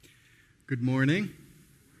Good morning.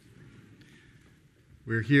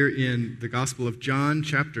 We're here in the Gospel of John,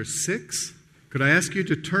 chapter 6. Could I ask you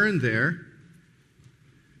to turn there,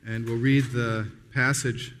 and we'll read the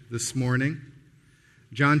passage this morning.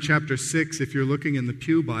 John chapter 6, if you're looking in the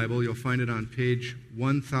Pew Bible, you'll find it on page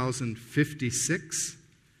 1056,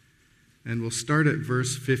 and we'll start at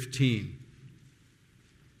verse 15.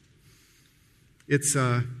 It's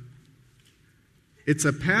a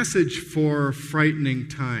passage for frightening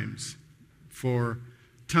times, for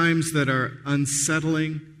times that are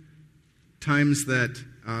unsettling, times that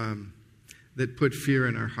put fear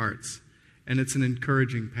in our hearts. And it's an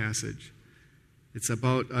encouraging passage. It's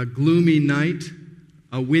about a gloomy night,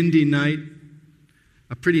 a windy night,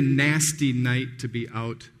 a pretty nasty night to be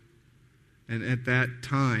out. And at that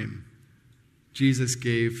time, Jesus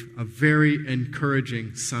gave a very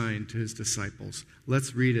encouraging sign to his disciples.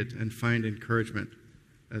 Let's read it and find encouragement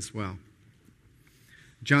as well.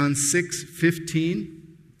 John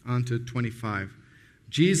 6:15 on to 25.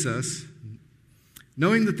 Jesus,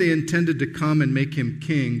 knowing that they intended to come and make him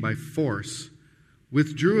king by force,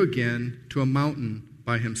 withdrew again to a mountain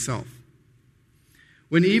by himself.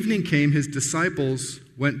 When evening came, his disciples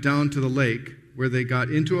went down to the lake, where they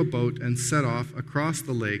got into a boat and set off across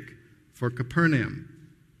the lake for Capernaum.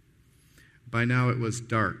 By now it was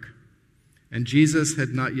dark, and Jesus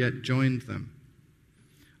had not yet joined them.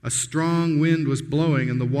 A strong wind was blowing,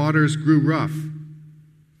 and the waters grew rough.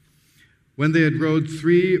 When they had rowed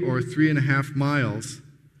 3 or 3.5 miles,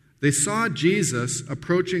 they saw Jesus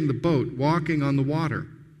approaching the boat, walking on the water,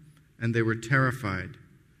 and they were terrified.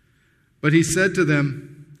 But he said to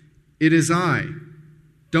them, "It is I.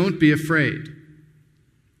 Don't be afraid."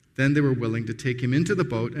 Then they were willing to take him into the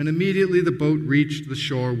boat, and immediately the boat reached the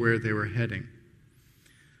shore where they were heading.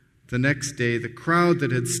 The next day, the crowd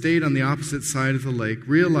that had stayed on the opposite side of the lake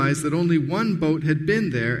realized that only one boat had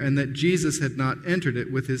been there and that Jesus had not entered it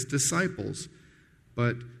with his disciples,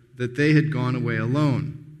 but that they had gone away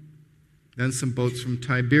alone. Then some boats from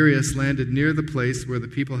Tiberias landed near the place where the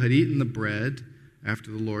people had eaten the bread after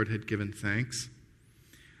the Lord had given thanks.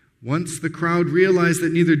 Once the crowd realized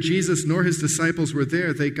that neither Jesus nor his disciples were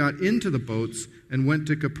there, they got into the boats and went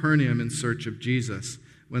to Capernaum in search of Jesus.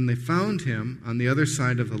 When they found him on the other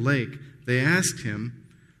side of the lake, they asked him,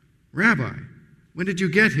 "Rabbi, when did you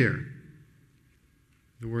get here?"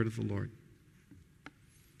 The word of the Lord.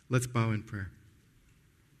 Let's bow in prayer.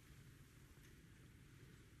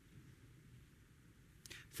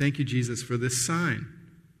 Thank you, Jesus, for this sign.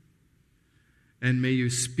 And may you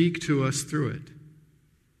speak to us through it.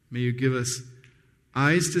 May you give us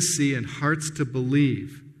eyes to see and hearts to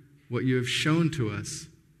believe what you have shown to us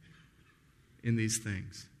in these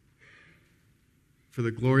things. For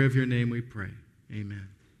the glory of your name we pray. Amen.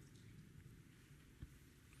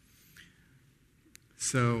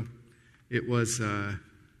 So it was a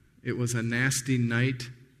nasty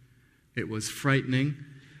night. It was frightening.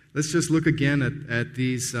 Let's just look again at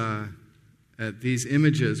these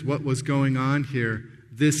images. What was going on here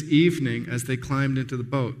this evening as they climbed into the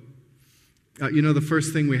boat? The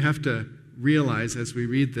first thing we have to realize as we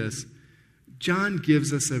read this, John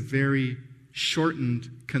gives us a very shortened,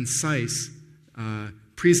 concise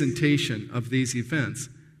presentation of these events.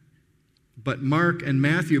 But Mark and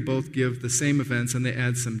Matthew both give the same events, and they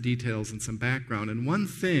add some details and some background. And one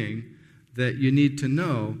thing that you need to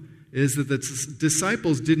know is that the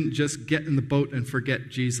disciples didn't just get in the boat and forget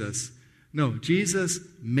Jesus. No, Jesus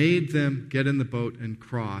made them get in the boat and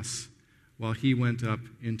cross while he went up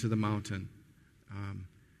into the mountain.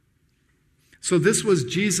 So this was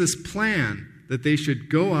Jesus' plan, that they should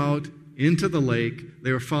go out into the lake.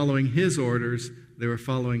 They were following his orders. They were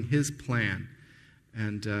following his plan.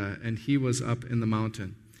 And he was up in the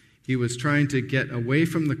mountain. He was trying to get away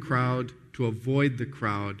from the crowd, to avoid the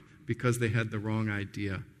crowd, because they had the wrong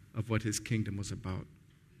idea of what his kingdom was about.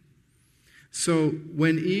 So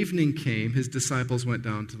when evening came, his disciples went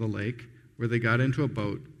down to the lake, where they got into a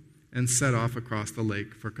boat and set off across the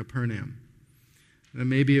lake for Capernaum. Now,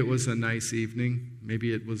 maybe it was a nice evening.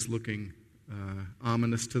 Maybe it was looking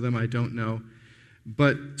ominous to them. I don't know.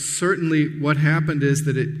 But certainly what happened is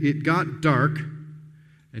that it got dark,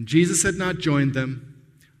 and Jesus had not joined them,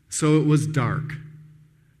 so it was dark,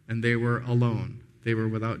 and they were alone. They were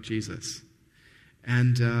without Jesus.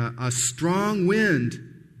 And a strong wind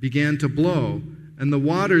began to blow, and the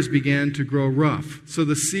waters began to grow rough. So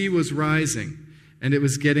the sea was rising, and it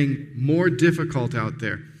was getting more difficult out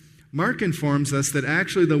there. Mark informs us that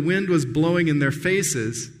actually the wind was blowing in their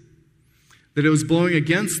faces, that it was blowing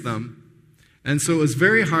against them, and so it was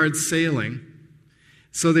very hard sailing.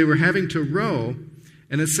 So they were having to row,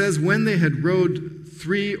 and it says when they had rowed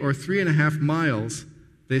 3 or 3.5 miles,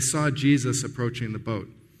 they saw Jesus approaching the boat.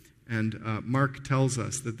 And Mark tells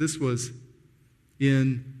us that this was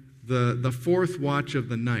in the fourth watch of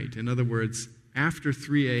the night. In other words, after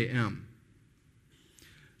 3 a.m.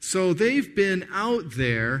 So they've been out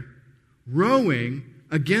there rowing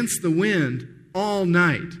against the wind all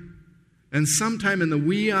night. And sometime in the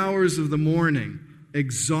wee hours of the morning,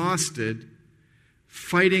 exhausted,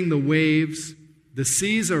 fighting the waves. The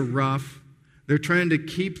seas are rough. They're trying to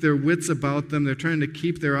keep their wits about them. They're trying to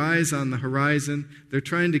keep their eyes on the horizon. They're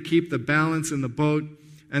trying to keep the balance in the boat.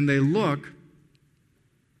 And they look,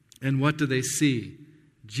 and what do they see?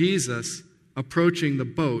 Jesus approaching the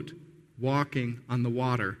boat, walking on the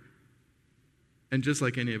water. And just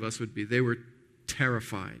like any of us would be, they were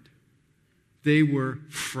terrified. They were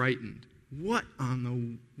frightened. What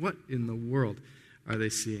in the world are they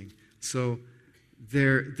seeing? So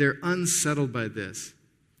they're unsettled by this.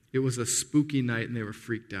 It was a spooky night and they were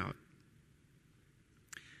freaked out.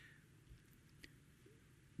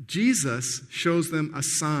 Jesus shows them a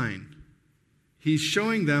sign. He's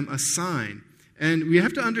showing them a sign. And we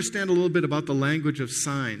have to understand a little bit about the language of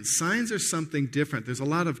signs. Signs are something different. There's a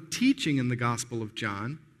lot of teaching in the Gospel of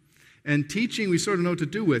John. And teaching, we sort of know what to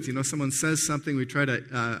do with. Someone says something, we try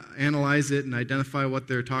to analyze it and identify what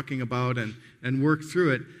they're talking about and work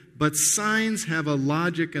through it. But signs have a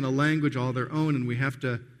logic and a language all their own, and we have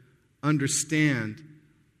to understand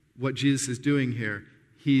what Jesus is doing here.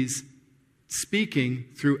 He's speaking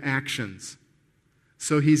through actions.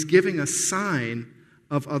 So he's giving a sign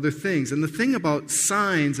of other things. And the thing about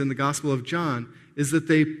signs in the Gospel of John is that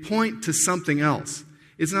they point to something else.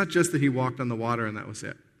 It's not just that he walked on the water and that was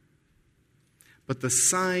it. But the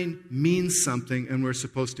sign means something, and we're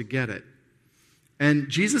supposed to get it. And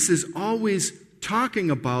Jesus is always talking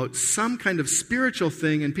about some kind of spiritual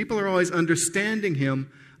thing, and people are always understanding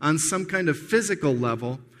him on some kind of physical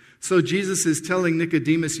level. So Jesus is telling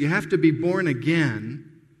Nicodemus, you have to be born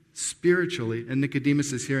again spiritually. And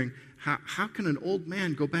Nicodemus is hearing, how can an old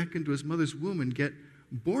man go back into his mother's womb and get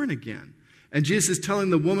born again? And Jesus is telling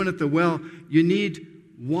the woman at the well, you need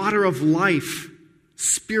water of life,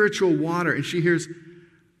 spiritual water. And she hears,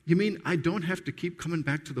 you mean I don't have to keep coming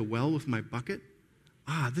back to the well with my bucket?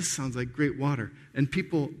 This sounds like great water. And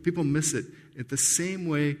people miss it. In the same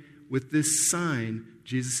way with this sign,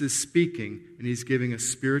 Jesus is speaking, and he's giving a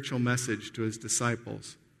spiritual message to his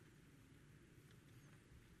disciples.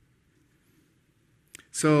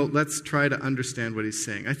 So let's try to understand what he's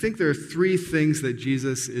saying. I think there are three things that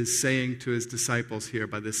Jesus is saying to his disciples here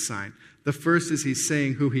by this sign. The first is he's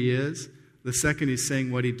saying who he is. The second, he's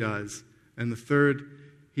saying what he does. And the third,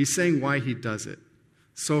 he's saying why he does it.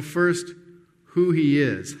 So first, who he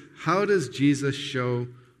is. How does Jesus show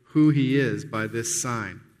who he is by this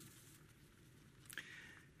sign?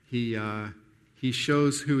 He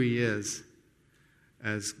shows who he is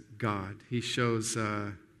as God. He shows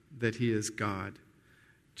that he is God.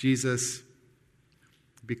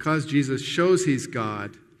 Because Jesus shows he's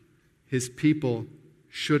God, his people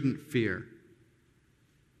shouldn't fear.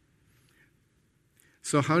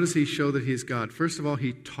 So how does he show that he's God? First of all,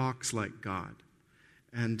 he talks like God.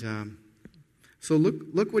 And so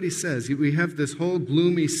look what he says. We have this whole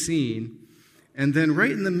gloomy scene, and then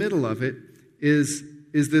right in the middle of it is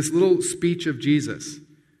this little speech of Jesus.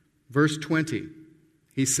 Verse 20,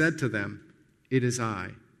 he said to them, "It is I,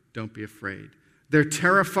 don't be afraid." They're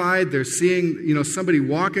terrified. They're seeing, somebody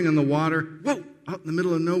walking on the water. Whoa, out in the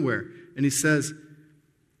middle of nowhere. And he says,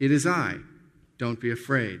 "It is I, don't be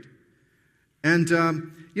afraid." And,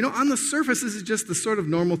 on the surface, this is just the sort of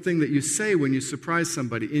normal thing that you say when you surprise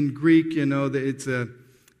somebody. In Greek,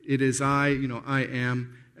 it is I, I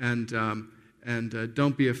am, and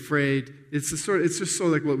don't be afraid. It's just sort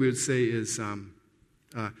of like what we would say is,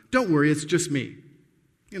 don't worry, it's just me.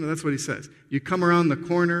 That's what he says. You come around the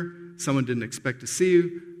corner, someone didn't expect to see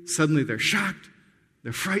you, suddenly they're shocked,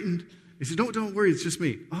 they're frightened. He says, don't worry, it's just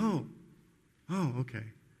me. Oh, okay.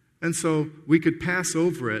 And so we could pass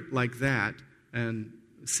over it like that and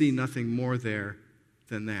see nothing more there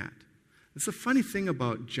than that. It's the funny thing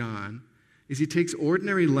about John is he takes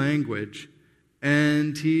ordinary language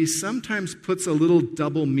and he sometimes puts a little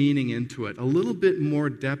double meaning into it, a little bit more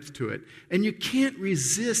depth to it. And you can't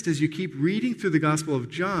resist as you keep reading through the Gospel of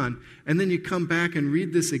John and then you come back and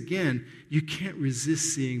read this again, you can't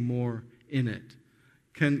resist seeing more in it.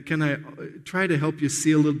 Can I try to help you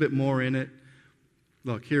see a little bit more in it?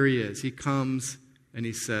 Look, here he is. He comes and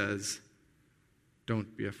he says,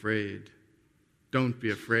 "Don't be afraid. Don't be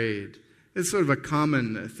afraid." It's sort of a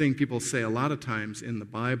common thing people say a lot of times in the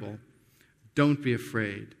Bible. Don't be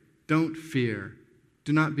afraid. Don't fear.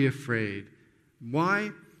 Do not be afraid.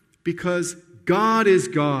 Why? Because God is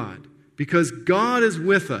God. because God is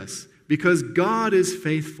with us, because God is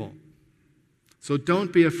faithful. So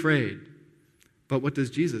don't be afraid. But what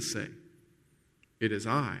does Jesus say? It is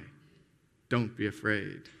I. Don't be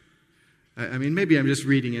afraid. I mean, maybe I'm just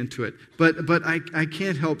reading into it, but I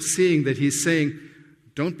can't help seeing that he's saying,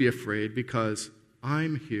 don't be afraid because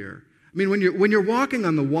I'm here. I mean, when you're walking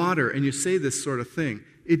on the water and you say this sort of thing,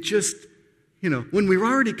 it just, when we're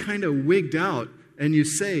already kind of wigged out and you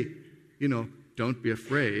say, don't be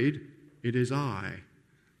afraid, it is I.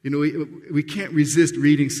 We can't resist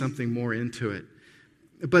reading something more into it.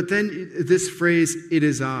 But then this phrase, it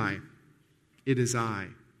is I,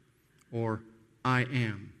 or I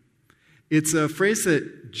am. It's a phrase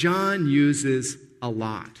that John uses a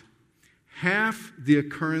lot. Half the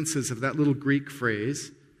occurrences of that little Greek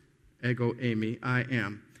phrase, ego eimi, I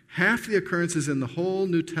am, half the occurrences in the whole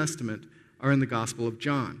New Testament are in the Gospel of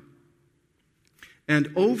John.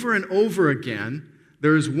 And over again,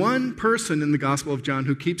 there is one person in the Gospel of John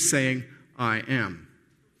who keeps saying, I am,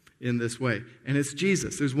 in this way. And it's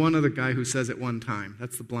Jesus. There's one other guy who says it one time.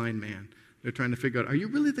 That's the blind man. They're trying to figure out, are you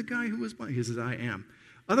really the guy who was blind? He says, I am.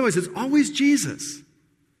 Otherwise, it's always Jesus.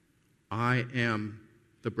 I am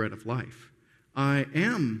the bread of life. I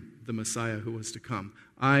am the Messiah who was to come.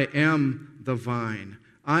 I am the vine.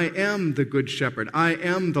 I am the good shepherd. I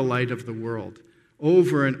am the light of the world.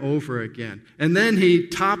 Over and over again. And then he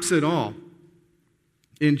tops it all.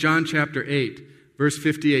 In John chapter 8, verse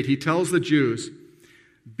 58, he tells the Jews,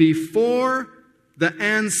 before the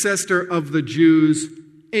ancestor of the Jews,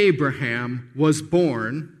 Abraham, was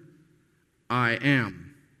born, I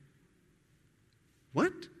am.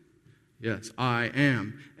 What? Yes, I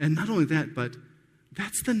am. And not only that, but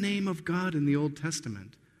that's the name of God in the Old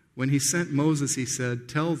Testament. When he sent Moses, he said,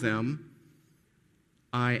 tell them,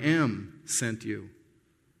 I am sent you,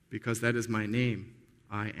 because that is my name,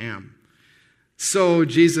 I am. So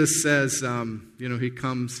Jesus says, he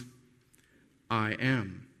comes, I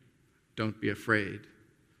am. Don't be afraid.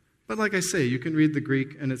 But like I say, you can read the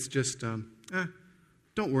Greek and it's just, don't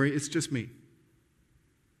worry, it's just me.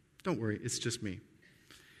 Don't worry, it's just me.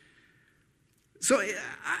 So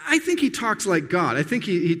I think he talks like God. I think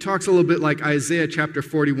he talks a little bit like Isaiah chapter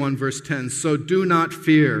 41, verse 10. So do not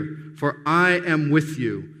fear, for I am with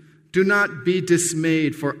you. Do not be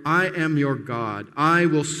dismayed, for I am your God. I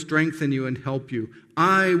will strengthen you and help you.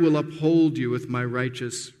 I will uphold you with my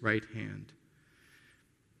righteous right hand.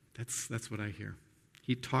 That's what I hear.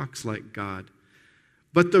 He talks like God.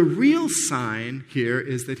 But the real sign here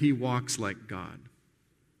is that he walks like God.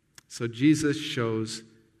 So Jesus shows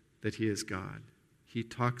that he is God. He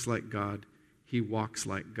talks like God. He walks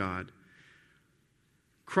like God.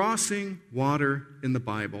 Crossing water in the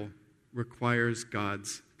Bible requires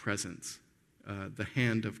God's presence, the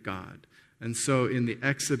hand of God. And so in the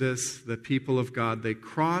Exodus, the people of God, they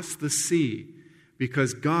cross the sea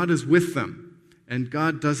because God is with them. And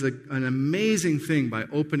God does an amazing thing by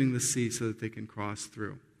opening the sea so that they can cross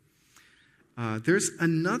through. There's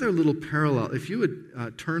another little parallel. If you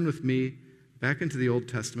would turn with me back into the Old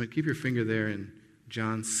Testament, keep your finger there in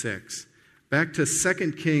John 6. Back to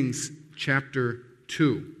 2 Kings chapter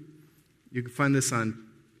 2. You can find this in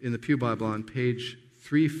the Pew Bible on page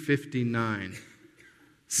 359.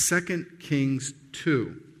 2 Kings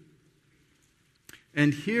 2.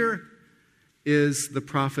 And here is the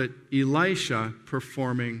prophet Elisha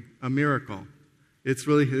performing a miracle. It's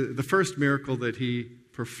really the first miracle that he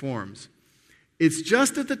performs. It's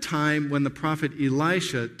just at the time when the prophet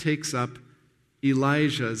Elisha takes up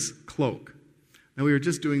Elijah's cloak. Now, we were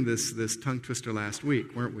just doing this tongue twister last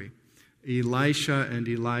week, weren't we? Elisha and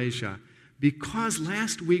Elijah. Because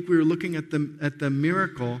last week we were looking at the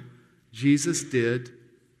miracle Jesus did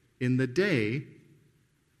in the day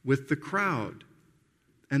with the crowd.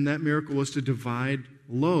 And that miracle was to divide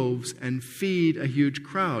loaves and feed a huge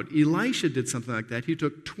crowd. Elisha did something like that. He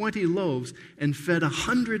took 20 loaves and fed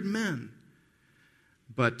 100 men.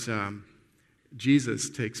 But Jesus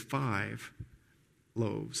takes 5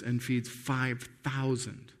 loaves and feeds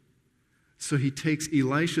 5,000. So he takes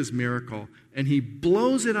Elisha's miracle and he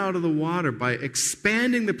blows it out of the water by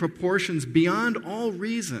expanding the proportions beyond all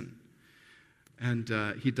reason. And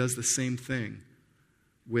he does the same thing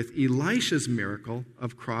with Elisha's miracle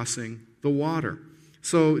of crossing the water.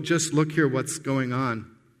 So just look here what's going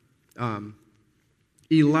on.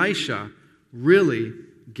 Elisha really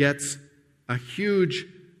gets a huge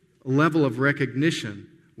level of recognition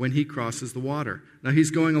when he crosses the water. Now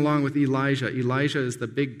he's going along with Elijah. Elijah is the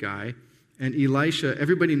big guy. And Elisha,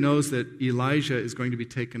 everybody knows that Elijah is going to be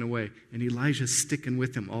taken away. And Elijah's sticking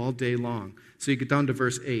with him all day long. So you get down to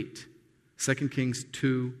verse 8. 2 Kings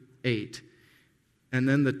 2:8. And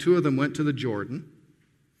then the two of them went to the Jordan.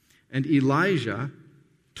 And Elijah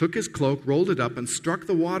took his cloak, rolled it up, and struck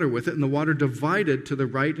the water with it, and the water divided to the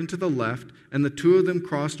right and to the left, and the two of them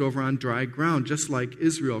crossed over on dry ground, just like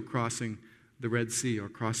Israel crossing the Red Sea or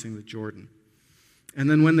crossing the Jordan. And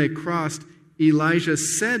then when they crossed, Elijah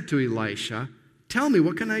said to Elisha, "Tell me,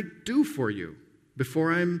 what can I do for you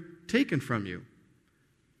before I'm taken from you?"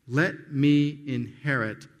 "Let me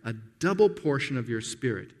inherit a double portion of your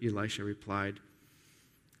spirit," Elisha replied.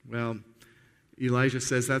 Well, Elijah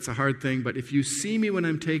says, "That's a hard thing, but if you see me when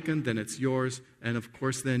I'm taken, then it's yours." And of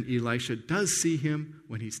course, then Elisha does see him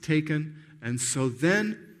when he's taken. And so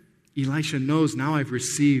then Elisha knows, now I've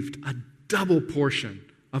received a double portion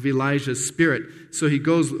of Elijah's spirit. So he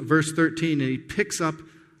goes, verse 13, and he picks up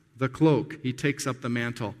the cloak. He takes up the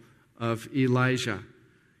mantle of Elijah.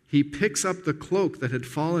 He picks up the cloak that had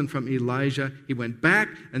fallen from Elijah. He went back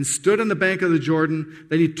and stood on the bank of the Jordan.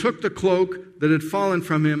 Then he took the cloak that had fallen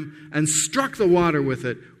from him and struck the water with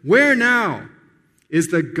it. "Where now is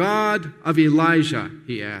the God of Elijah?"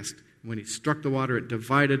 he asked. When he struck the water, it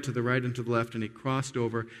divided to the right and to the left, and he crossed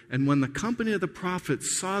over. And when the company of the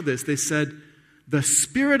prophets saw this, they said, "The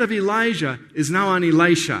spirit of Elijah is now on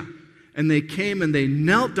Elisha." And they came and they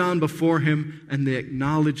knelt down before him, and they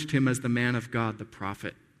acknowledged him as the man of God, the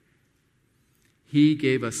prophet. He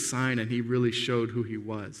gave a sign, and he really showed who he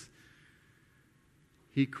was.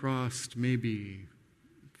 He crossed maybe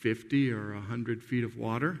 50 or 100 feet of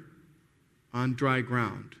water on dry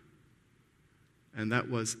ground. And that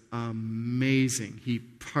was amazing. He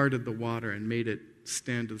parted the water and made it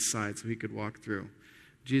stand to the side so he could walk through.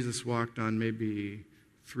 Jesus walked on maybe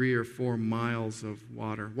 3 or 4 miles of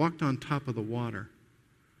water, walked on top of the water.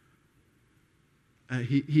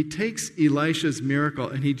 He takes Elisha's miracle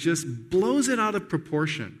and he just blows it out of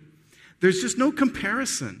proportion. There's just no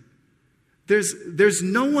comparison. There's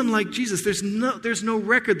no one like Jesus. There's no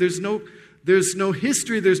record. There's no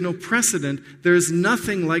history. There's no precedent. There's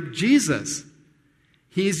nothing like Jesus.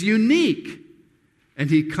 He's unique. And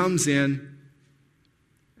he comes in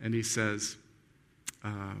and he says,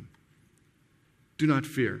 "Do not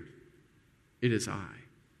fear. It is I."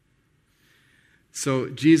 So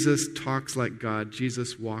Jesus talks like God.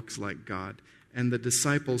 Jesus walks like God. And the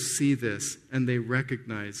disciples see this, and they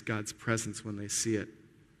recognize God's presence when they see it.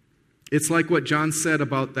 It's like what John said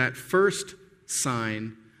about that first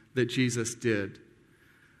sign that Jesus did.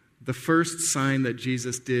 The first sign that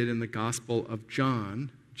Jesus did in the Gospel of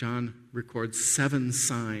John, John records 7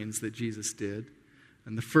 signs that Jesus did.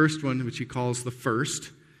 And the first one, which he calls the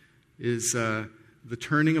first, is the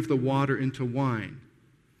turning of the water into wine.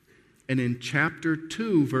 And in chapter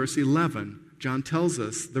 2, verse 11, John tells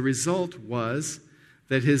us the result was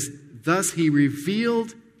that thus he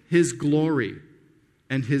revealed his glory,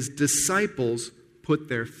 and his disciples put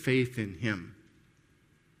their faith in him.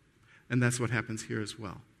 And that's what happens here as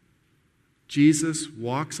well. Jesus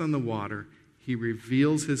walks on the water, he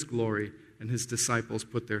reveals his glory, and his disciples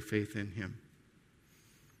put their faith in him.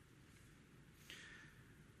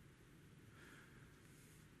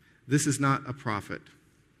 This is not a prophet.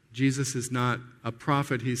 Jesus is not a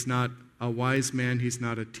prophet. He's not a wise man. He's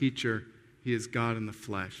not a teacher. He is God in the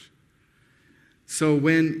flesh. So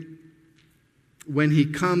when he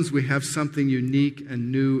comes, we have something unique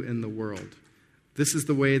and new in the world. This is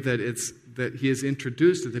the way that he is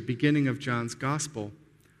introduced at the beginning of John's gospel.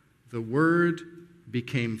 The Word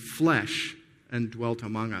became flesh and dwelt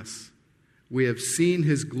among us. We have seen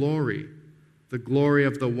his glory, the glory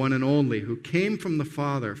of the one and only, who came from the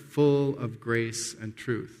Father, full of grace and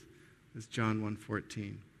truth. That's John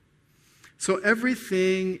 1:14. So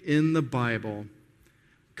everything in the Bible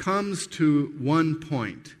comes to one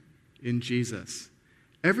point in Jesus.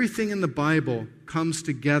 Everything in the Bible comes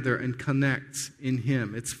together and connects in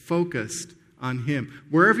him. It's focused on him.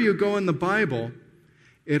 Wherever you go in the Bible,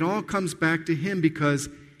 it all comes back to him because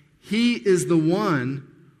he is the one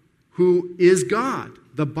who is God.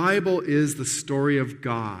 The Bible is the story of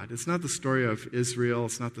God. It's not the story of Israel.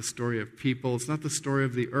 It's not the story of people. It's not the story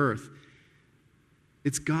of the earth.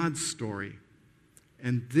 It's God's story.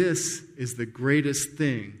 And this is the greatest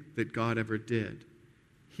thing that God ever did.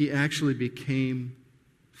 He actually became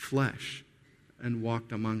flesh and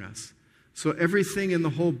walked among us. So everything in the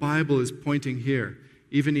whole Bible is pointing here.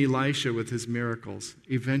 Even Elisha with his miracles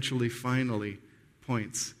eventually, finally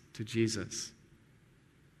points to Jesus.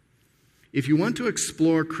 If you want to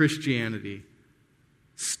explore Christianity,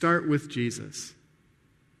 start with Jesus.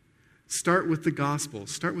 Start with the gospel.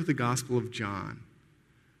 Start with the Gospel of John.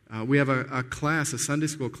 We have a class, a Sunday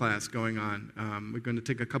school class going on. We're going to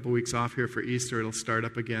take a couple weeks off here for Easter. It'll start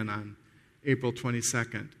up again on April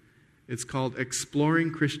 22nd. It's called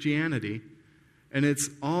Exploring Christianity, and it's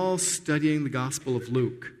all studying the Gospel of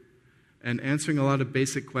Luke. and answering a lot of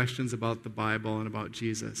basic questions about the Bible and about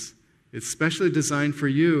Jesus. It's specially designed for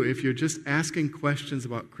you if you're just asking questions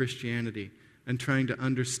about Christianity and trying to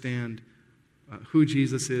understand who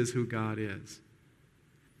Jesus is, who God is.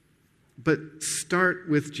 But start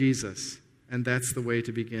with Jesus, and that's the way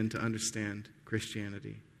to begin to understand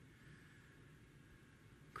Christianity.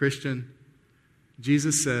 Christian,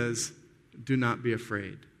 Jesus says, do not be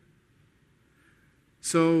afraid.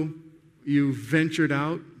 So you ventured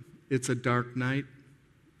out. It's a dark night.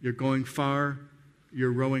 You're going far.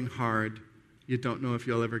 You're rowing hard. You don't know if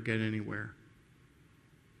you'll ever get anywhere.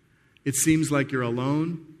 It seems like you're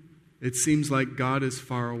alone. It seems like God is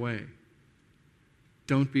far away.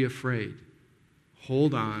 Don't be afraid.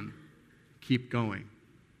 Hold on. Keep going.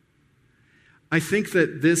 I think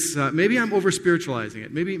that this, maybe I'm over-spiritualizing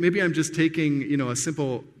it. Maybe I'm just taking, a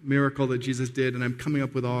simple miracle that Jesus did, and I'm coming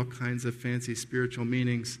up with all kinds of fancy spiritual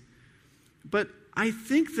meanings. But I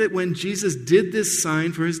think that when Jesus did this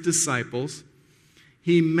sign for his disciples,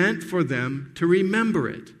 he meant for them to remember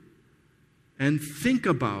it and think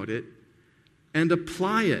about it and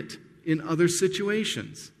apply it in other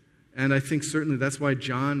situations. And I think certainly that's why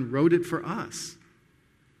John wrote it for us.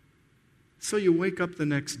 So you wake up the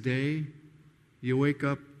next day, you wake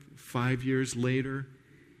up 5 years later,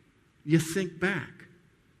 you think back.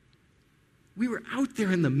 We were out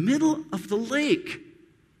there in the middle of the lake,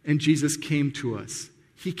 and Jesus came to us.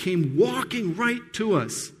 He came walking right to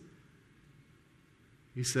us.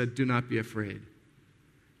 He said, do not be afraid.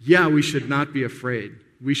 Yeah, we should not be afraid.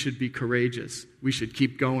 We should be courageous. We should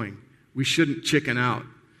keep going. We shouldn't chicken out.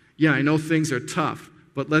 Yeah, I know things are tough,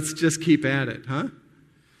 but let's just keep at it, huh?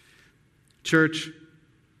 Church,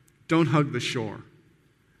 don't hug the shore.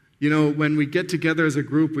 When we get together as a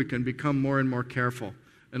group, we can become more and more careful,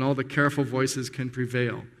 and all the careful voices can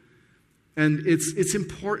prevail. And it's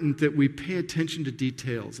important that we pay attention to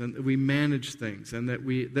details and that we manage things and that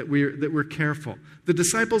we're careful. The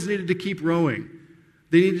disciples needed to keep rowing.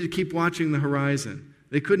 They needed to keep watching the horizon.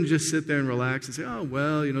 They couldn't just sit there and relax and say, oh,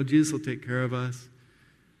 well, Jesus will take care of us.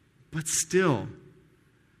 But still,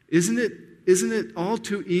 isn't it all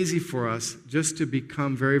too easy for us just to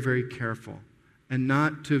become very, very careful and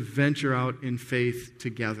not to venture out in faith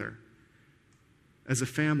together as a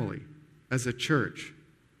family, as a church,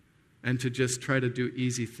 and to just try to do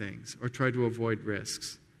easy things or try to avoid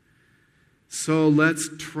risks? So let's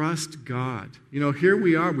trust God. Here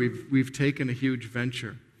we are. We've taken a huge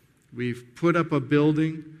venture. We've put up a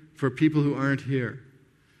building for people who aren't here.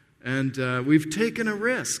 And we've taken a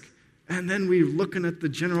risk. And then we're looking at the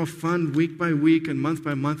general fund week by week and month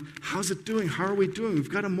by month. How's it doing? How are we doing?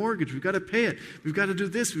 We've got a mortgage. We've got to pay it. We've got to do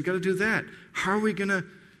this. We've got to do that. How are we going to?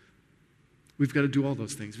 We've got to do all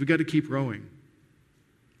those things. We've got to keep rowing.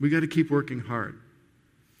 We've got to keep working hard.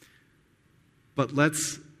 But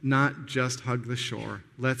let's not just hug the shore.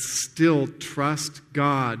 Let's still trust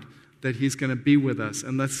God that he's going to be with us.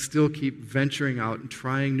 And let's still keep venturing out and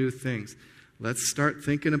trying new things. Let's start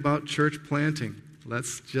thinking about church planting.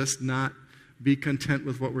 Let's just not be content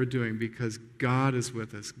with what we're doing because God is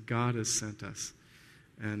with us. God has sent us.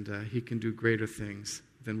 And he can do greater things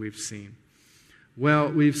than we've seen.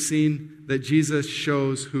 Well, we've seen that Jesus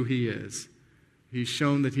shows who he is. He's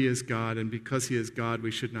shown that he is God, and because he is God,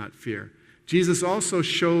 we should not fear. Jesus also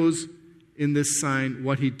shows in this sign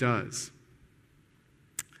what he does.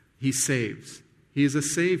 He saves. He is a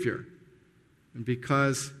Savior. And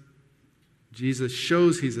because Jesus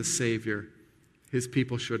shows he's a Savior, his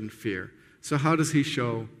people shouldn't fear. So how does he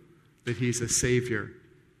show that he's a Savior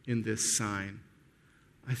in this sign?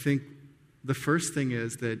 I think the first thing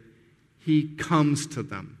is that he comes to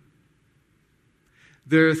them.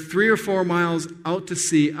 They're 3 or 4 miles out to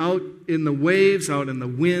sea, out in the waves, out in the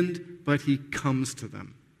wind, but he comes to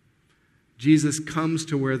them. Jesus comes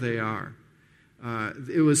to where they are.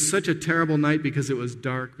 It was such a terrible night because it was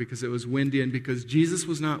dark, because it was windy, and because Jesus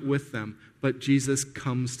was not with them, but Jesus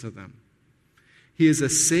comes to them. He is a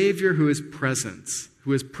Savior who is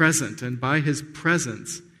present, and by his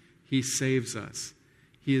presence, he saves us.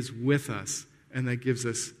 He is with us, and that gives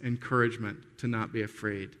us encouragement to not be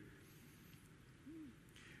afraid.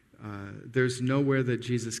 There's nowhere that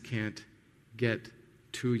Jesus can't get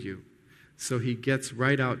to you. So he gets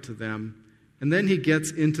right out to them, and then he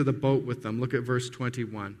gets into the boat with them. Look at verse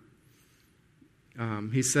 21.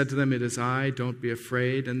 He said to them, "It is I, don't be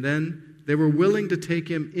afraid." And then they were willing to take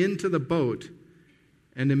him into the boat,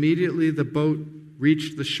 and immediately the boat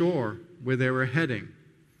reached the shore where they were heading.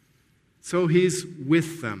 So he's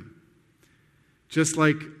with them. Just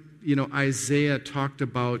like, Isaiah talked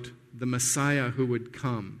about the Messiah who would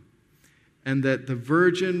come, and that the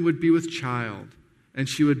virgin would be with child, and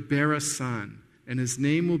she would bear a son, and his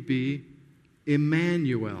name will be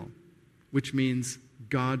Emmanuel, which means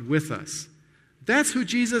God with us. That's who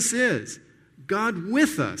Jesus is, God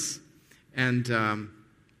with us. And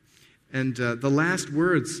the last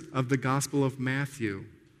words of the Gospel of Matthew,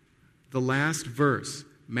 the last verse,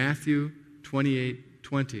 Matthew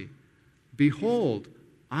 28:20. Behold,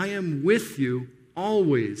 I am with you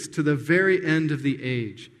always to the very end of the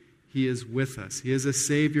age. He is with us. He is a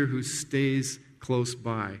Savior who stays close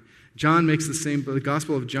by. John makes the same, the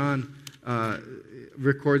Gospel of John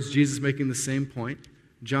records Jesus making the same point.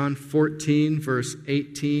 John 14, verse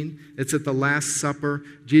 18. It's at the Last Supper.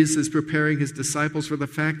 Jesus is preparing his disciples for the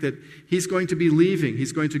fact that he's going to be leaving.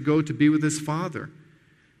 He's going to go to be with his Father.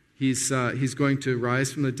 He's going to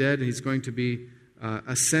rise from the dead, and he's going to be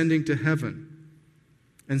ascending to heaven.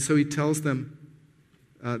 And so he tells them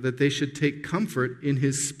that they should take comfort in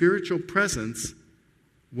his spiritual presence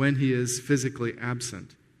when he is physically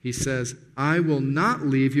absent. He says, I will not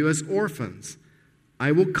leave you as orphans.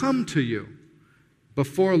 I will come to you.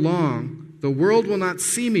 Before long, the world will not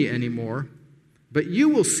see me anymore, but you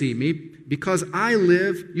will see me. Because I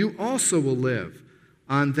live, you also will live.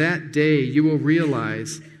 On that day, you will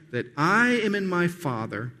realize that I am in my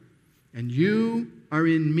Father, and you are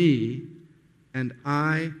in me, and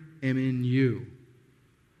I am in you.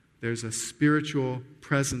 There's a spiritual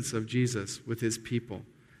presence of Jesus with his people.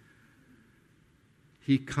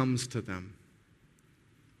 He comes to them,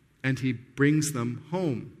 and he brings them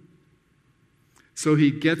home. So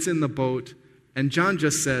he gets in the boat, and John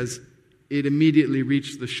just says it immediately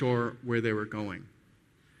reached the shore where they were going.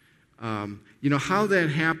 How that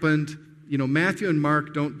happened, Matthew and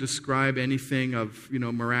Mark don't describe anything of,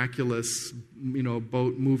 miraculous,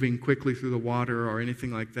 boat moving quickly through the water or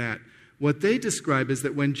anything like that. What they describe is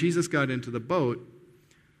that when Jesus got into the boat,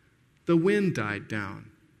 the wind died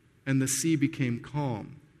down and the sea became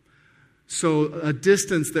calm. So a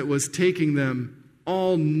distance that was taking them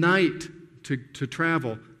all night to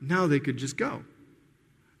travel, now they could just go.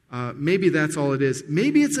 Maybe that's all it is.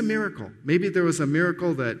 Maybe it's a miracle. Maybe there was a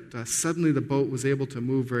miracle that suddenly the boat was able to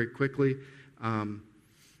move very quickly.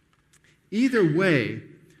 Either way,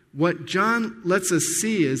 what John lets us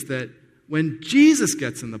see is that when Jesus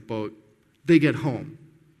gets in the boat, they get home.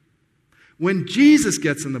 When Jesus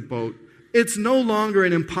gets in the boat, it's no longer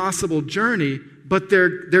an impossible journey, but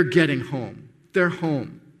they're getting home. They're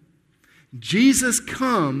home. Jesus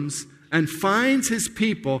comes and finds his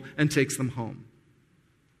people and takes them home.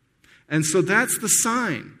 And so that's the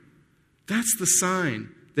sign. That's the sign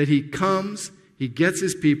that he comes, he gets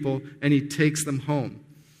his people, and he takes them home.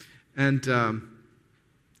 And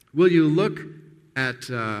will you look at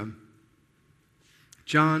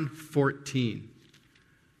John 14?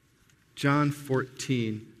 John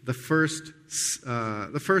 14, the first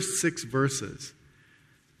 6 verses.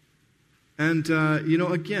 And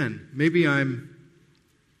again, maybe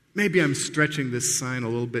I'm stretching this sign a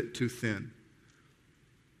little bit too thin.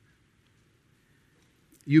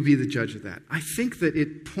 You be the judge of that. I think that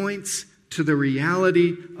it points to the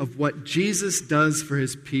reality of what Jesus does for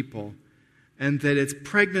his people, and that it's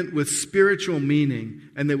pregnant with spiritual meaning,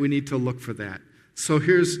 and that we need to look for that. So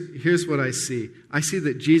here's what I see. I see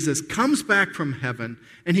that Jesus comes back from heaven,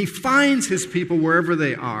 and he finds his people wherever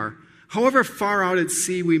they are. However far out at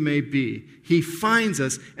sea we may be, he finds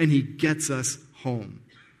us, and he gets us home.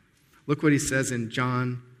 Look what he says in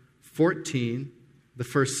John 14, the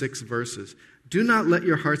first 6 verses. Do not let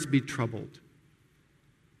your hearts be troubled.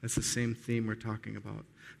 That's the same theme we're talking about.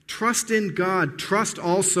 Trust in God. Trust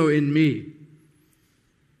also in me.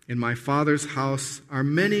 In my Father's house are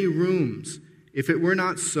many rooms. If it were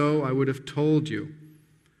not so, I would have told you.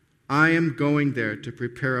 I am going there to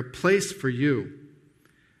prepare a place for you.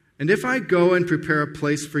 And if I go and prepare a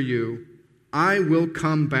place for you, I will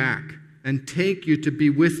come back and take you to be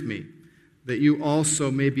with me, that you also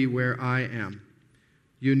may be where I am.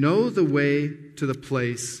 You know the way to the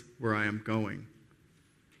place where I am going.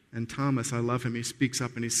 And Thomas, I love him, he speaks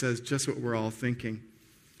up and he says just what we're all thinking.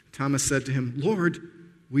 Thomas said to him, Lord,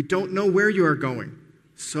 we don't know where you are going,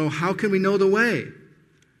 so how can we know the way?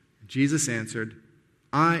 Jesus answered,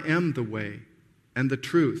 I am the way and the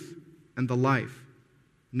truth and the life.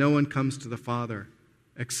 No one comes to the Father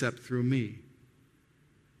except through me.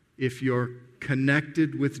 If you're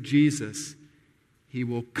connected with Jesus, he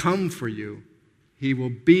will come for you. He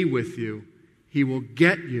will be with you, he will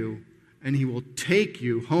get you, and he will take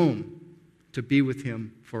you home to be with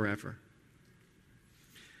him forever.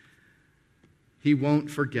 He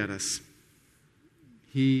won't forget us.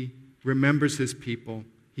 He remembers his people.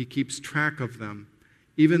 He keeps track of them.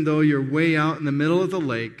 Even though you're way out in the middle of the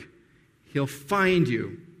lake, he'll find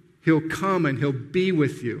you. He'll come and he'll be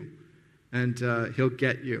with you, and he'll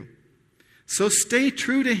get you. So stay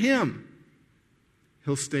true to him.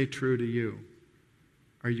 He'll stay true to you.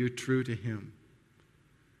 Are you true to him?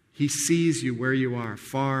 He sees you where you are,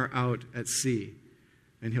 far out at sea,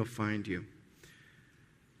 and he'll find you.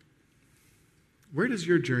 Where does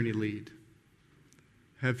your journey lead?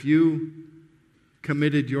 Have you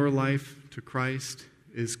committed your life to Christ?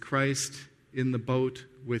 Is Christ in the boat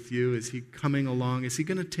with you? Is he coming along? Is he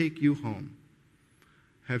going to take you home?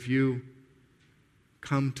 Have you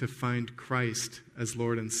come to find Christ as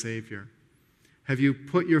Lord and Savior? Have you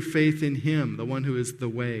put your faith in him, the one who is the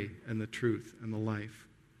way and the truth and the life?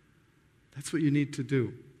 That's what you need to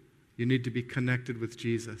do. You need to be connected with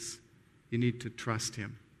Jesus. You need to trust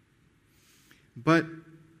him. But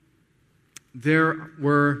there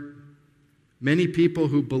were many people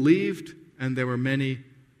who believed, and there were many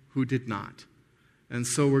who did not. And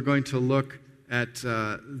so we're going to look at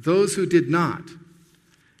those who did not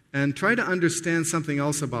and try to understand something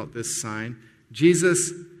else about this sign.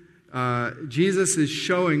 Jesus is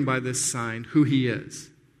showing by this sign who he is.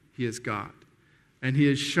 He is God. And he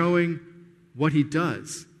is showing what he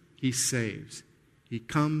does. He saves. He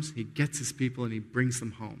comes, he gets his people, and he brings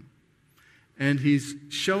them home. And he's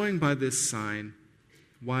showing by this sign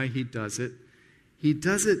why he does it. He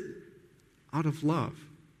does it out of love,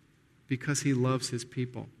 because he loves his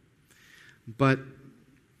people. But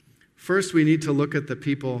first we need to look at the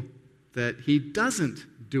people that he doesn't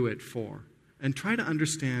do it for and try to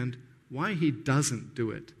understand why he doesn't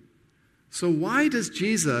do it. So why does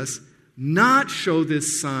Jesus not show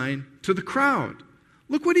this sign to the crowd?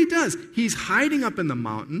 Look what he does. He's hiding up in the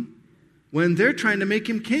mountain when they're trying to make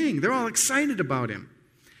him king. They're all excited about him.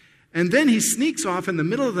 And then he sneaks off in the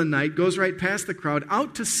middle of the night, goes right past the crowd,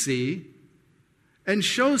 out to sea, and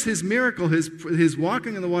shows his miracle, his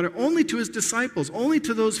walking in the water, only to his disciples, only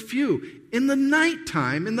to those few, in the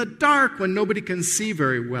nighttime, in the dark, when nobody can see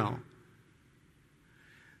very well.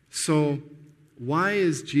 So why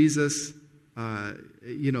is Jesus,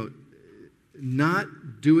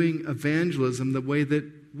 not doing evangelism the way that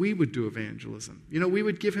we would do evangelism? We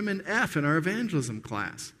would give him an F in our evangelism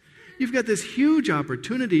class. You've got this huge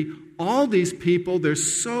opportunity. All these people, they're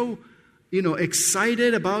so,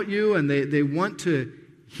 excited about you, and they want to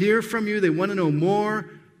hear from you. They want to know more,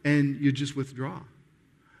 and you just withdraw.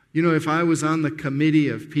 If I was on the committee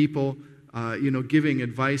of people, giving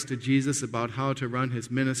advice to Jesus about how to run his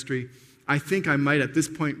ministry, I think I might at this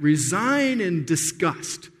point resign in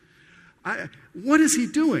disgust. What is he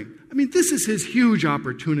doing? This is his huge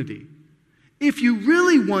opportunity. If you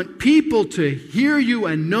really want people to hear you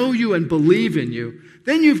and know you and believe in you,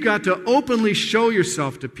 then you've got to openly show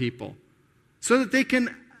yourself to people so that they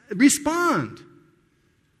can respond.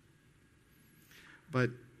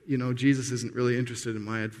 But, Jesus isn't really interested in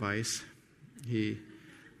my advice. He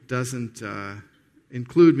doesn't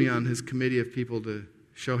include me on his committee of people to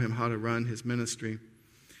show him how to run his ministry.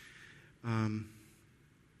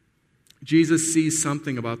 Jesus sees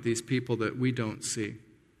something about these people that we don't see.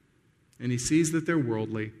 And he sees that they're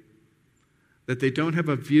worldly, that they don't have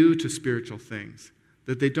a view to spiritual things,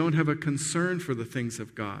 that they don't have a concern for the things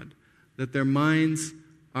of God, that their minds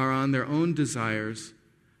are on their own desires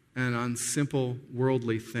and on simple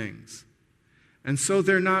worldly things. And so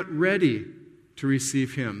they're not ready to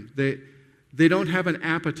receive him. They don't have an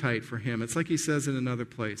appetite for him. It's like he says in another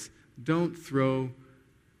place, don't throw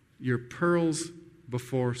your pearls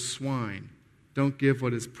before swine. Don't give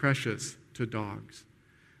what is precious to dogs.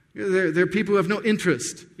 There are people who have no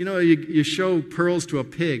interest. You show pearls to a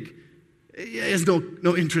pig. He has no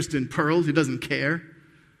interest in pearls. He doesn't care.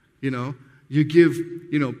 You give,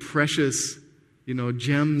 precious,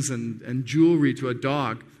 gems and jewelry to a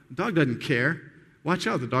dog. The dog doesn't care. Watch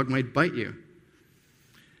out, the dog might bite you.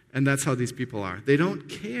 And that's how these people are. They don't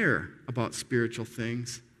care about spiritual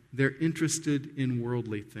things. They're interested in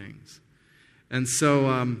worldly things. And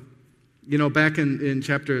so, back in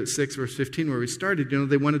chapter 6, verse 15, where we started,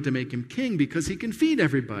 they wanted to make him king because he can feed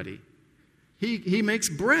everybody. He makes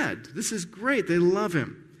bread. This is great. They love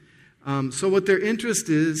him. So what their interest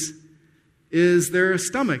is their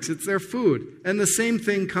stomachs. It's their food. And the same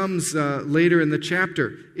thing comes later in the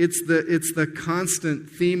chapter. It's the constant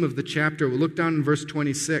theme of the chapter. We'll look down in verse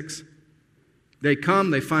 26. They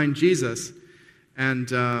come, they find Jesus, and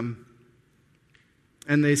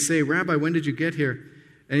they say, Rabbi, when did you get here?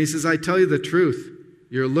 And he says, I tell you the truth.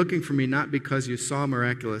 You're looking for me not because you saw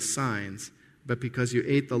miraculous signs, but because you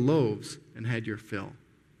ate the loaves and had your fill.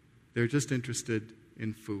 They're just interested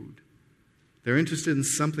in food. They're interested in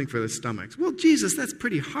something for their stomachs. Well, Jesus, that's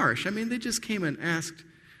pretty harsh. They just came and asked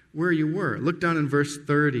where you were. Look down in verse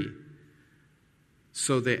 30.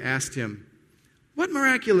 So they asked him, What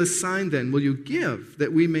miraculous sign then will you give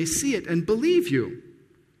that we may see it and believe you?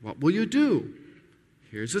 What will you do?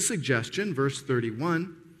 Here's a suggestion, verse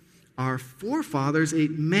 31. Our forefathers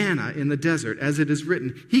ate manna in the desert, as it is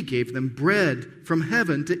written, He gave them bread from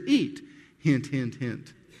heaven to eat. Hint, hint,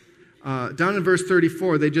 hint. Down in verse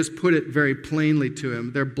 34, they just put it very plainly to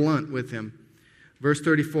him. They're blunt with him. Verse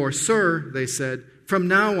 34, Sir, they said, from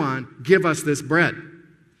now on, give us this bread.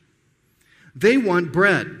 They want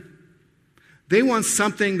bread. They want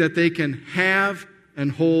something that they can have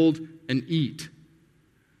and hold and eat.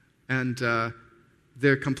 And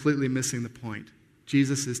they're completely missing the point.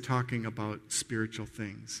 Jesus is talking about spiritual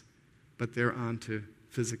things, but they're on to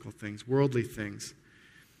physical things, worldly things.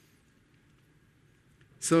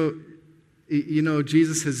 So,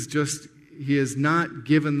 Jesus he has not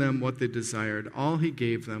given them what they desired. All he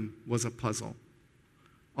gave them was a puzzle.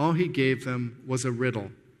 All he gave them was a riddle.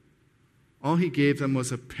 All he gave them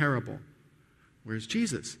was a parable. Where's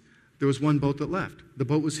Jesus? There was one boat that left. The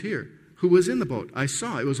boat was here. Who was in the boat? I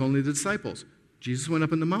saw. It was only the disciples. Jesus went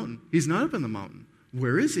up in the mountain. He's not up in the mountain.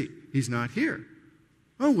 Where is he? He's not here.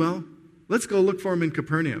 Oh, well, let's go look for him in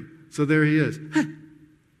Capernaum. So there he is. Hey,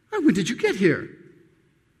 when did you get here?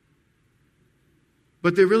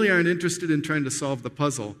 But they really aren't interested in trying to solve the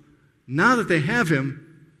puzzle. Now that they have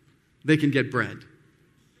him, they can get bread.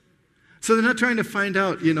 So they're not trying to find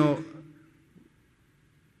out,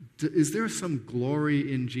 is there some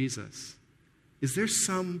glory in Jesus? Is there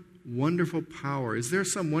some wonderful power? Is there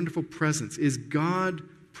some wonderful presence? Is God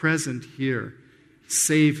present here,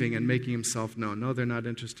 saving and making himself known? No, they're not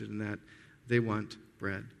interested in that. They want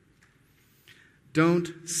bread.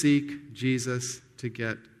 Don't seek Jesus to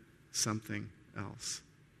get something else.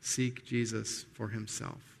 Seek Jesus for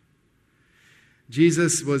himself.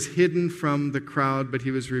 Jesus was hidden from the crowd, but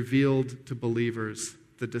he was revealed to believers.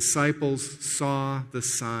 The disciples saw the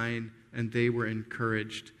sign, and they were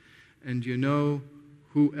encouraged. And you know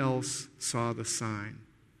who else saw the sign?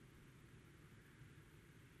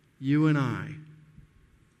 You and I.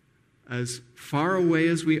 As far away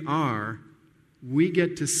as we are, we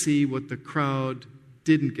get to see what the crowd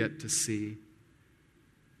didn't get to see,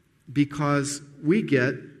 because we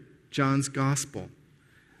get John's gospel.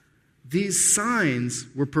 These signs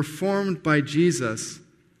were performed by Jesus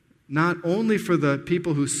not only for the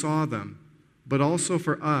people who saw them, but also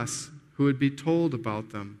for us who would be told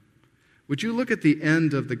about them. Would you look at the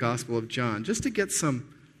end of the Gospel of John, just to get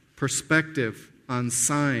some perspective on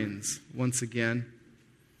signs once again?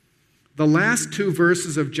 The last two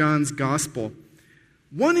verses of John's Gospel.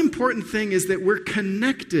 One important thing is that we're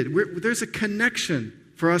connected. There's a connection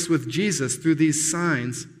for us with Jesus through these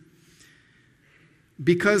signs,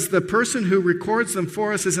 because the person who records them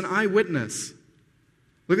for us is an eyewitness.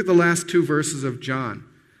 Look at the last two verses of John.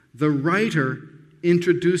 The writer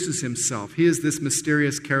introduces himself. He is this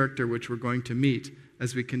mysterious character which we're going to meet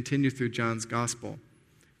as we continue through John's Gospel,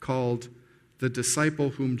 called the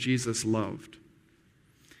disciple whom Jesus loved.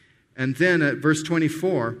 And then at verse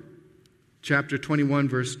 24, chapter 21,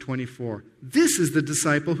 verse 24, this is the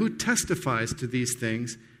disciple who testifies to these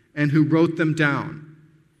things and who wrote them down.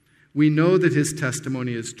 We know that his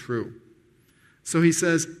testimony is true. So he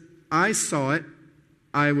says, I saw it,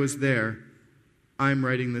 I was there, I'm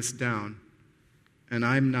writing this down, and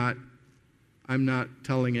I'm not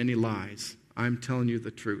telling any lies. I'm telling you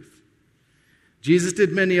the truth. Jesus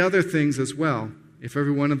did many other things as well. If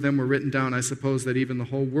every one of them were written down, I suppose that even the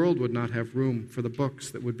whole world would not have room for the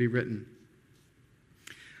books that would be written.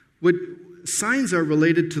 Signs are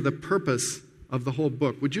related to the purpose of the whole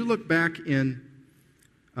book. Would you look back in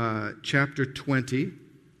chapter 20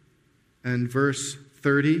 and verse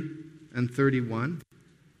 30 and 31?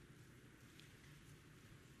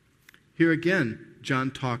 Here again,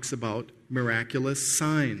 John talks about miraculous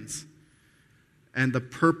signs and the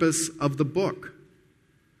purpose of the book.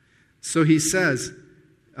 So he says,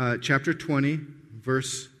 chapter 20,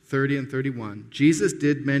 verse 30 and 31, Jesus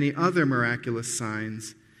did many other miraculous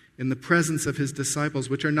signs in the presence of his disciples,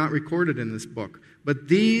 which are not recorded in this book. But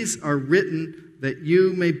these are written that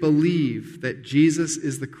you may believe that Jesus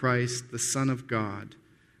is the Christ, the Son of God,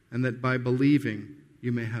 and that by believing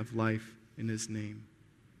you may have life in his name.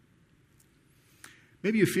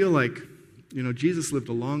 Maybe you feel like, Jesus lived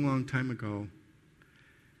a long, long time ago,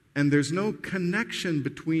 and there's no connection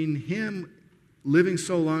between him living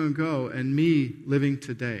so long ago and me living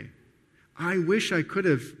today. I wish I could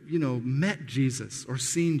have, met Jesus or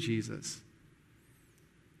seen Jesus.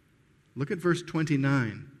 Look at verse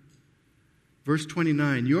 29. Verse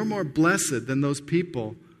 29, you're more blessed than those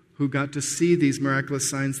people who got to see these miraculous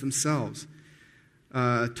signs themselves.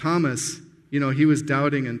 Thomas, he was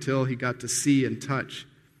doubting until he got to see and touch.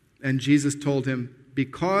 And Jesus told him,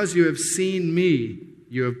 "Because you have seen me,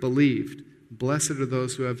 you have believed. Blessed are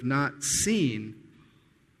those who have not seen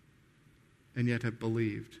and yet have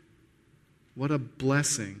believed." What a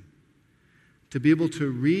blessing to be able to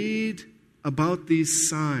read about these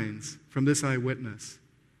signs from this eyewitness.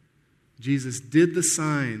 Jesus did the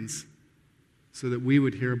signs so that we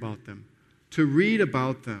would hear about them, to read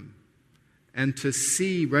about them, and to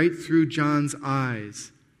see right through John's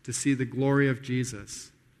eyes, to see the glory of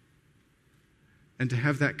Jesus, and to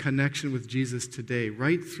have that connection with Jesus today,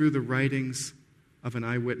 right through the writings of an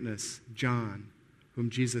eyewitness, John, whom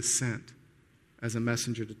Jesus sent as a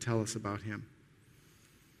messenger to tell us about him.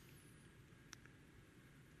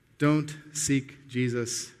 Don't seek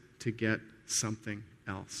Jesus to get something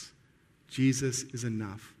else. Jesus is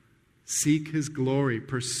enough. Seek his glory.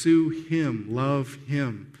 Pursue him. Love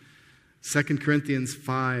him. 2 Corinthians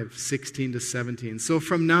 5:16-17. So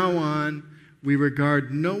from now on, we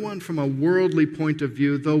regard no one from a worldly point of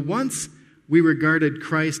view. Though once we regarded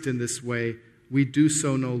Christ in this way, we do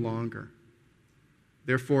so no longer.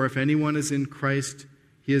 Therefore, if anyone is in Christ,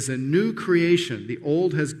 he is a new creation. The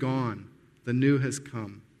old has gone. The new has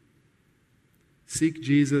come. Seek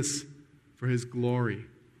Jesus for his glory,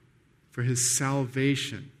 for his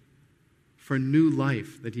salvation, for new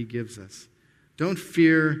life that he gives us. Don't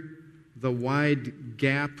fear the wide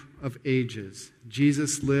gap of ages.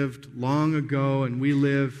 Jesus lived long ago, and we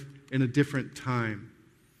live in a different time.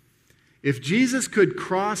 If Jesus could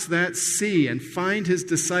cross that sea and find his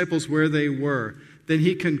disciples where they were, then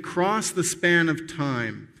he can cross the span of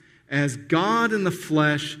time. As God in the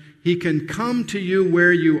flesh, he can come to you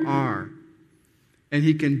where you are, and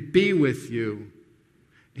he can be with you.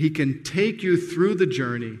 He can take you through the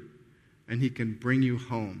journey, and he can bring you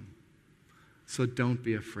home. So don't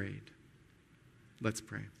be afraid. Let's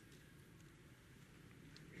pray.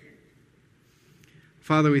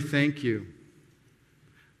 Father, we thank you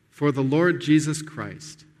for the Lord Jesus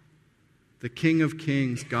Christ, the King of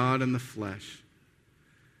Kings, God in the flesh.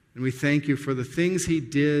 And we thank you for the things he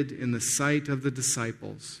did in the sight of the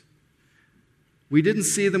disciples. We didn't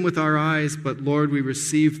see them with our eyes, but Lord, we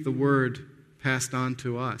received the word passed on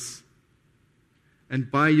to us.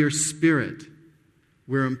 And by your Spirit,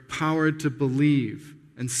 we're empowered to believe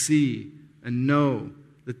and see and know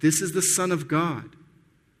that this is the Son of God.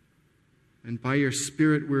 And by your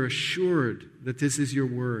Spirit, we're assured that this is your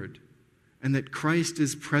word and that Christ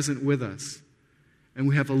is present with us. And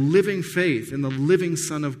we have a living faith in the living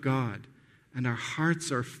Son of God. And our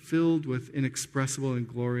hearts are filled with inexpressible and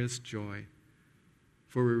glorious joy.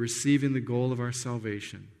 For we're receiving the goal of our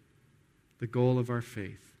salvation, the goal of our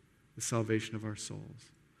faith, the salvation of our souls.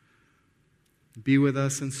 Be with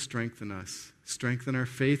us and strengthen us. Strengthen our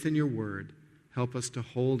faith in your word. Help us to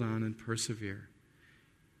hold on and persevere.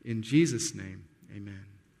 In Jesus' name, amen.